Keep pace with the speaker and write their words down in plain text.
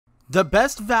The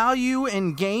best value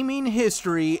in gaming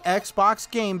history, Xbox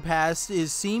Game Pass,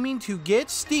 is seeming to get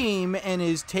steam and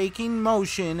is taking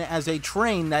motion as a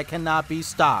train that cannot be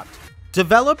stopped.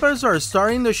 Developers are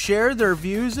starting to share their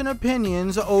views and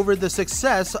opinions over the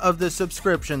success of the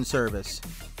subscription service.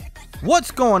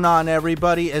 What's going on,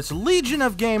 everybody? It's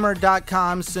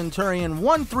LegionofGamer.com Centurion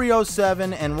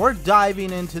 1307, and we're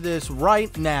diving into this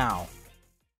right now.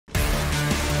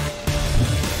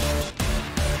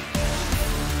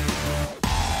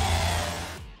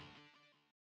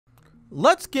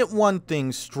 Let's get one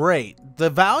thing straight. The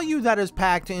value that is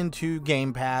packed into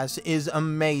Game Pass is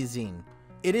amazing.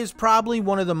 It is probably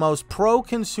one of the most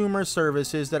pro-consumer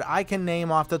services that I can name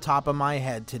off the top of my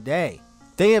head today.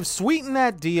 They have sweetened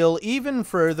that deal even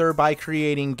further by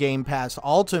creating Game Pass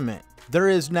Ultimate. There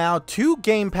is now 2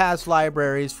 Game Pass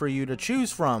libraries for you to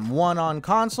choose from, one on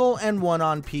console and one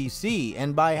on PC,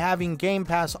 and by having Game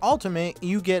Pass Ultimate,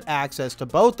 you get access to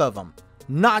both of them.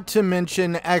 Not to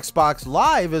mention, Xbox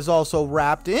Live is also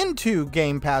wrapped into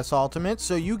Game Pass Ultimate,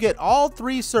 so you get all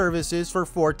 3 services for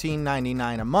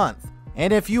 $14.99 a month.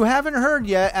 And if you haven't heard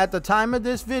yet, at the time of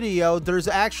this video, there's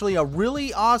actually a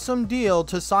really awesome deal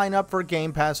to sign up for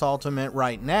Game Pass Ultimate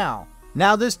right now.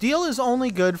 Now, this deal is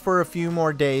only good for a few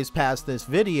more days past this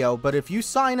video, but if you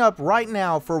sign up right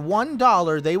now for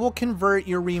 $1, they will convert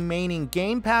your remaining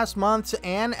Game Pass months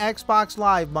and Xbox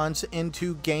Live months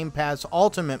into Game Pass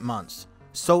Ultimate months.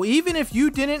 So even if you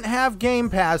didn't have Game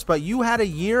Pass, but you had a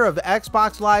year of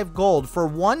Xbox Live Gold, for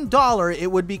 $1,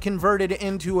 it would be converted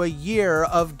into a year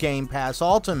of Game Pass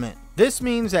Ultimate. This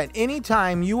means that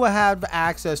anytime you will have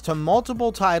access to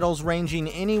multiple titles ranging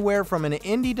anywhere from an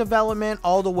indie development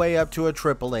all the way up to a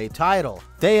AAA title.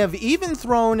 They have even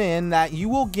thrown in that you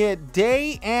will get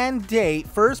day and date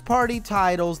first-party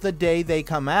titles the day they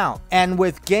come out. And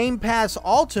with Game Pass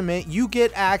Ultimate, you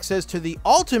get access to the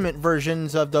Ultimate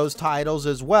versions of those titles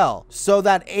as well. So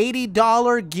that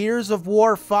 $80 Gears of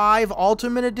War 5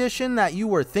 Ultimate Edition that you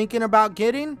were thinking about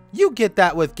getting, you get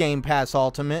that with Game Pass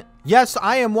Ultimate. Yes,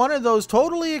 I am one of those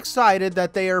totally excited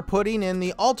that they are putting in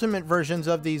the Ultimate versions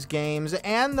of these games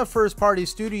and the first-party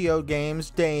studio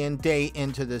games day and date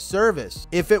into this service.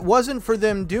 If it wasn't for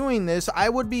them doing this, I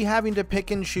would be having to pick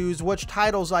and choose which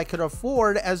titles I could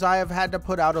afford, as I have had to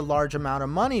put out a large amount of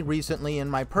money recently in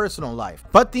my personal life.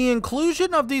 But the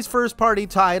inclusion of these first-party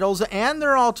titles and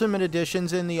their Ultimate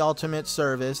editions in the Ultimate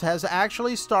service has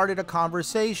actually started a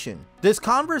conversation. This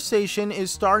conversation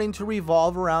is starting to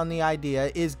revolve around the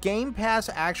idea, is Game Pass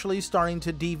actually starting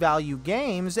to devalue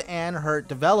games and hurt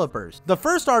developers? The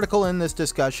first article in this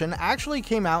discussion actually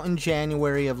came out in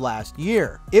January of last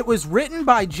year. It was written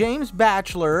by James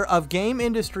Batchelor of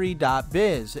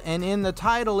GameIndustry.biz, and in the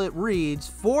title it reads,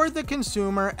 "For the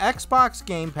consumer, Xbox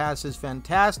Game Pass is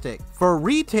fantastic. For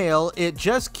retail, it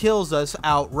just kills us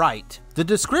outright." The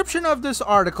description of this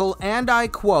article, and I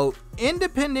quote,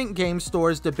 "Independent game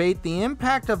stores debate the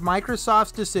impact of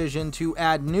Microsoft's decision to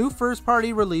add new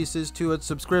first-party releases to its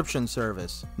subscription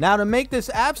service." Now, to make this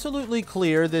absolutely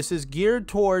clear, this is geared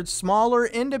towards smaller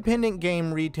independent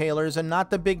game retailers and not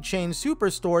the big chain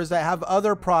superstores that have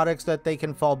other products that they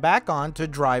can fall back on to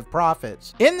drive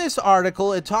profits. In this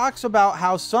article, it talks about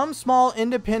how some small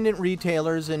independent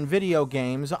retailers in video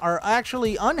games are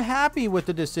actually unhappy with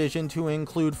the decision to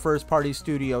include first-party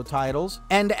studio titles,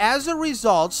 and as a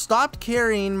result stopped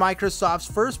carrying Microsoft's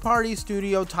first-party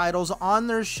studio titles on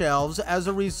their shelves as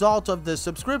a result of the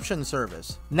subscription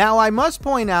service. Now, I must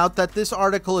point out that this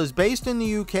article is based in the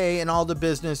UK, and all the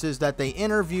businesses that they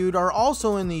interviewed are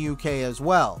also in the UK as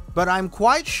well. But I'm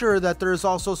quite sure that there's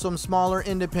also some smaller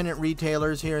independent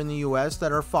retailers here in the US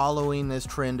that are following this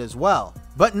trend as well.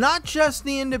 But not just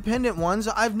the independent ones.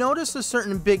 I've noticed a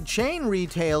certain big chain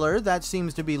retailer that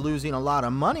seems to be losing a lot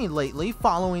of money lately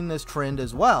following this trend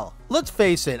as well. Let's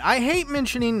face it, I hate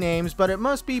mentioning names, but it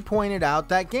must be pointed out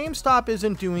that GameStop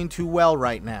isn't doing too well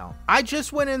right now. I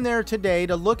just went in there today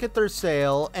to look at their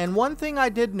sale, and one thing I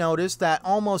did notice that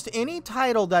almost any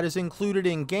title that is included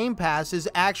in Game Pass is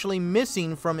actually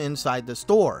missing from inside the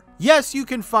store. Yes, you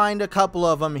can find a couple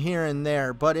of them here and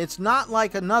there, but it's not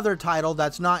like another title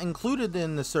that's not included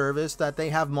in the service that they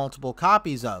have multiple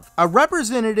copies of. A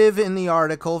representative in the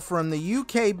article from the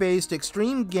UK-based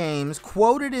Extreme Games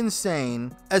quoted in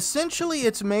saying, "Essentially,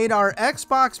 it's made our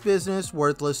Xbox business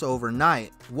worthless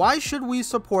overnight. Why should we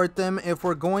support them if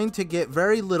we're going to get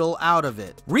very little out of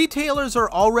it?" Retailers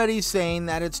are already saying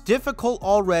that it's difficult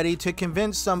already to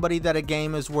convince somebody that a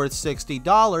game is worth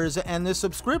 $60, and the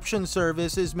subscription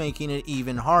service is making it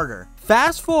even harder.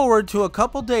 Fast forward to a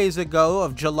couple days ago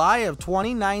of July of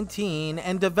 2019,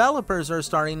 and developers are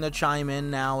starting to chime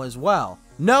in now as well.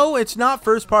 No, it's not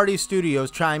first-party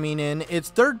studios chiming in, it's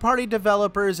third-party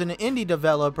developers and indie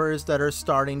developers that are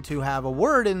starting to have a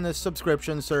word in this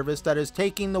subscription service that is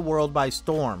taking the world by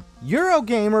storm.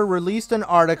 Eurogamer released an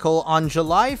article on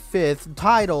July 5th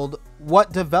titled,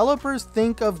 "What Developers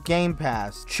Think of Game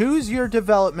Pass. Choose your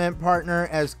development partner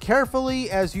as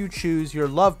carefully as you choose your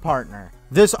love partner."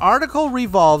 This article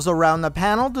revolves around the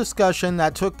panel discussion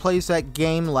that took place at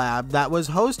Game Lab that was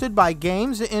hosted by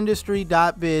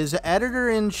GamesIndustry.biz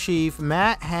editor-in-chief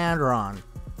Matt Handron.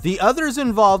 The others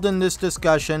involved in this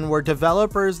discussion were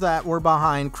developers that were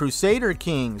behind Crusader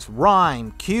Kings,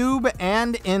 Rhyme, Cube,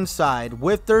 and Inside,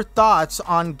 with their thoughts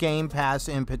on Game Pass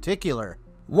in particular.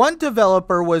 One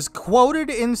developer was quoted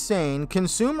in saying,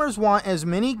 "Consumers want as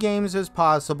many games as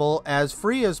possible, as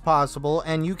free as possible,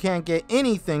 and you can't get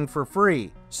anything for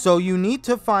free. So you need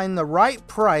to find the right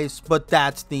price, but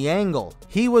that's the angle."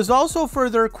 He was also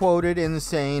further quoted in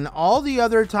saying, "All the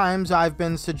other times I've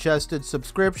been suggested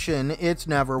subscription, it's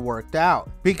never worked out.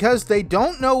 Because they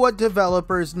don't know what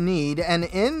developers need, and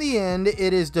in the end,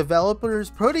 it is developers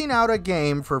putting out a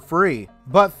game for free."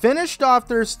 But finished off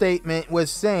their statement with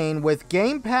saying, with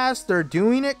Game Pass, they're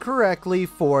doing it correctly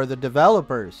for the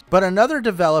developers. But another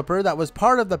developer that was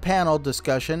part of the panel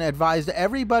discussion advised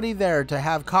everybody there to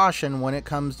have caution when it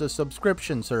comes to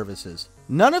subscription services.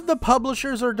 None of the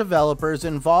publishers or developers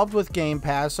involved with Game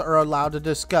Pass are allowed to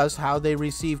discuss how they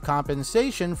receive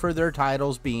compensation for their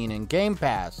titles being in Game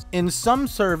Pass. In some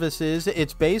services,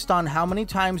 it's based on how many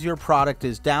times your product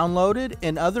is downloaded.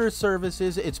 In other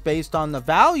services, it's based on the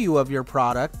value of your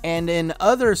product. And in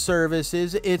other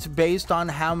services, it's based on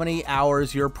how many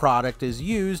hours your product is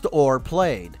used or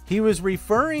played. He was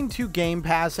referring to Game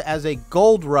Pass as a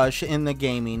gold rush in the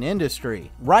gaming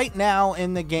industry. Right now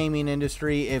in the gaming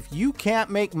industry, if you can't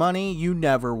make money, you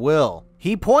never will.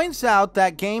 He points out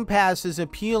that Game Pass is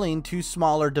appealing to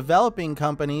smaller developing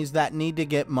companies that need to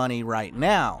get money right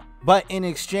now. But in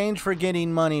exchange for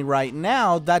getting money right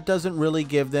now, that doesn't really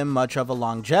give them much of a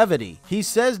longevity. He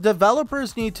says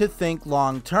developers need to think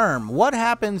long term. What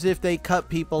happens if they cut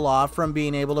people off from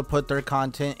being able to put their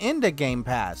content into Game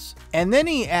Pass? And then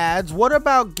he adds, what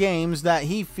about games that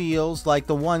he feels like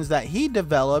the ones that he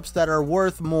develops that are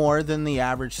worth more than the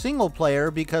average single player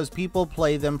because people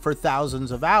play them for thousands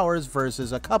of hours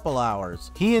versus a couple hours?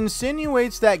 He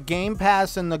insinuates that Game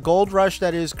Pass and the gold rush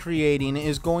that is creating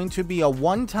is going to be a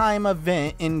one-time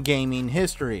event in gaming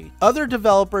history. Other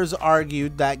developers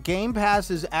argued that Game Pass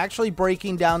is actually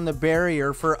breaking down the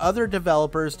barrier for other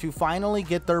developers to finally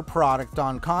get their product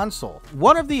on console.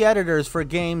 One of the editors for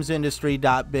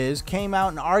GamesIndustry.biz came out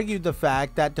and argued the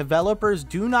fact that developers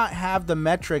do not have the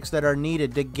metrics that are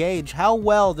needed to gauge how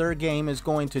well their game is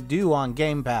going to do on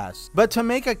Game Pass. But to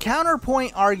make a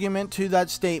counterpoint argument to that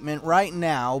statement right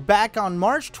now, back on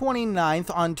March 29th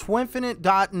on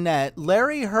Twinfinite.net,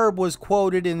 Larry Herb was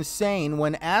quoted in saying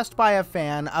when asked by a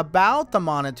fan about the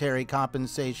monetary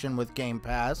compensation with Game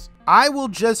Pass, "I will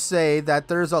just say that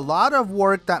there's a lot of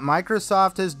work that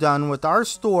Microsoft has done with our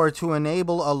store to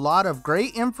enable a lot of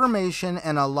great information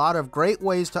and a lot of great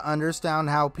ways to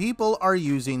understand how people are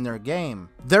using their game.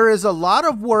 There is a lot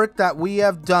of work that we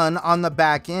have done on the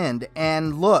back end,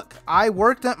 and look, I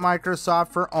worked at Microsoft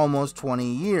for almost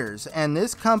 20 years, and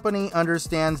this company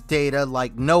understands data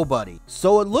like nobody."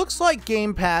 So it looks like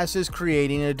Game Pass is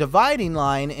creating a dividing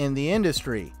line in the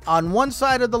industry. On one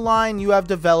side of the line, you have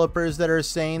developers that are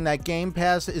saying that Game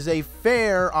Pass is a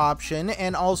fair option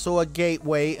and also a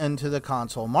gateway into the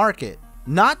console market.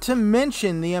 Not to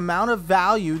mention the amount of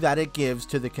value that it gives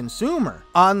to the consumer.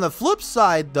 On the flip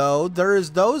side though, there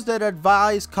is those that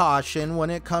advise caution when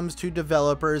it comes to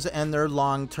developers and their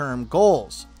long-term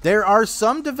goals. There are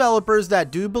some developers that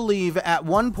do believe at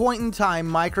one point in time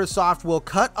Microsoft will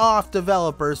cut off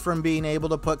developers from being able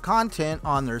to put content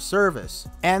on their service.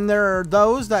 And there are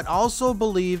those that also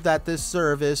believe that this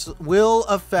service will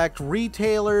affect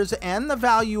retailers and the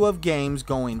value of games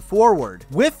going forward.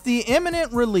 With the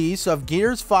imminent release of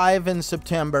Gears 5 in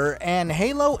September and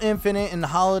Halo Infinite in the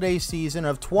holiday season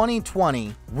of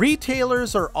 2020,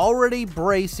 retailers are already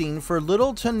bracing for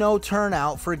little to no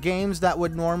turnout for games that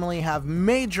would normally have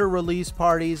major release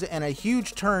parties and a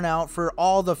huge turnout for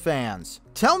all the fans.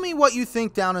 Tell me what you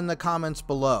think down in the comments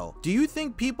below. Do you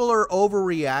think people are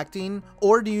overreacting,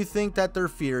 or do you think that their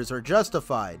fears are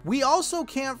justified? We also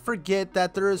can't forget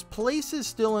that there is places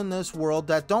still in this world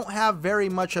that don't have very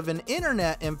much of an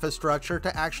internet infrastructure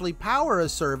to actually power a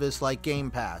service like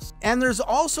Game Pass. And there's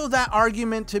also that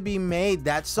argument to be made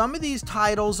that some of these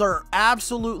titles are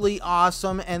absolutely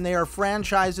awesome and they are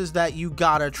franchises that you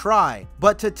gotta try.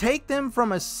 But to take them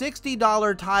from a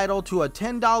 $60 title to a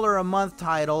 $10 a month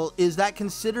title, is that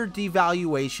considered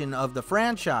devaluation of the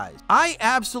franchise. I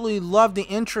absolutely love the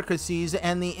intricacies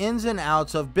and the ins and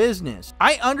outs of business.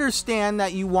 I understand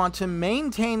that you want to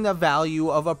maintain the value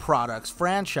of a product's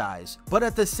franchise, but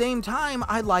at the same time,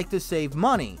 I like to save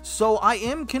money. So I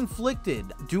am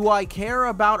conflicted. Do I care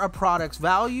about a product's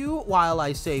value while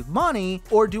I save money,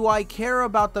 or do I care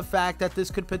about the fact that this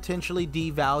could potentially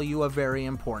devalue a very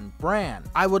important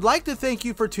brand? I would like to thank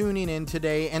you for tuning in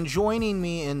today and joining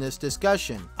me in this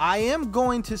discussion. I am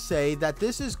going to say that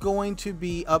this is going to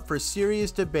be up for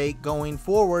serious debate going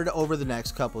forward over the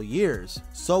next couple years.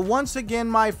 So once again,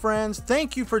 my friends,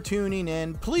 thank you for tuning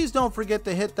in. Please don't forget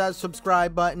to hit that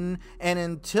subscribe button, and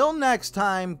until next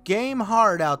time, game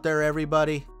hard out there,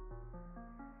 everybody.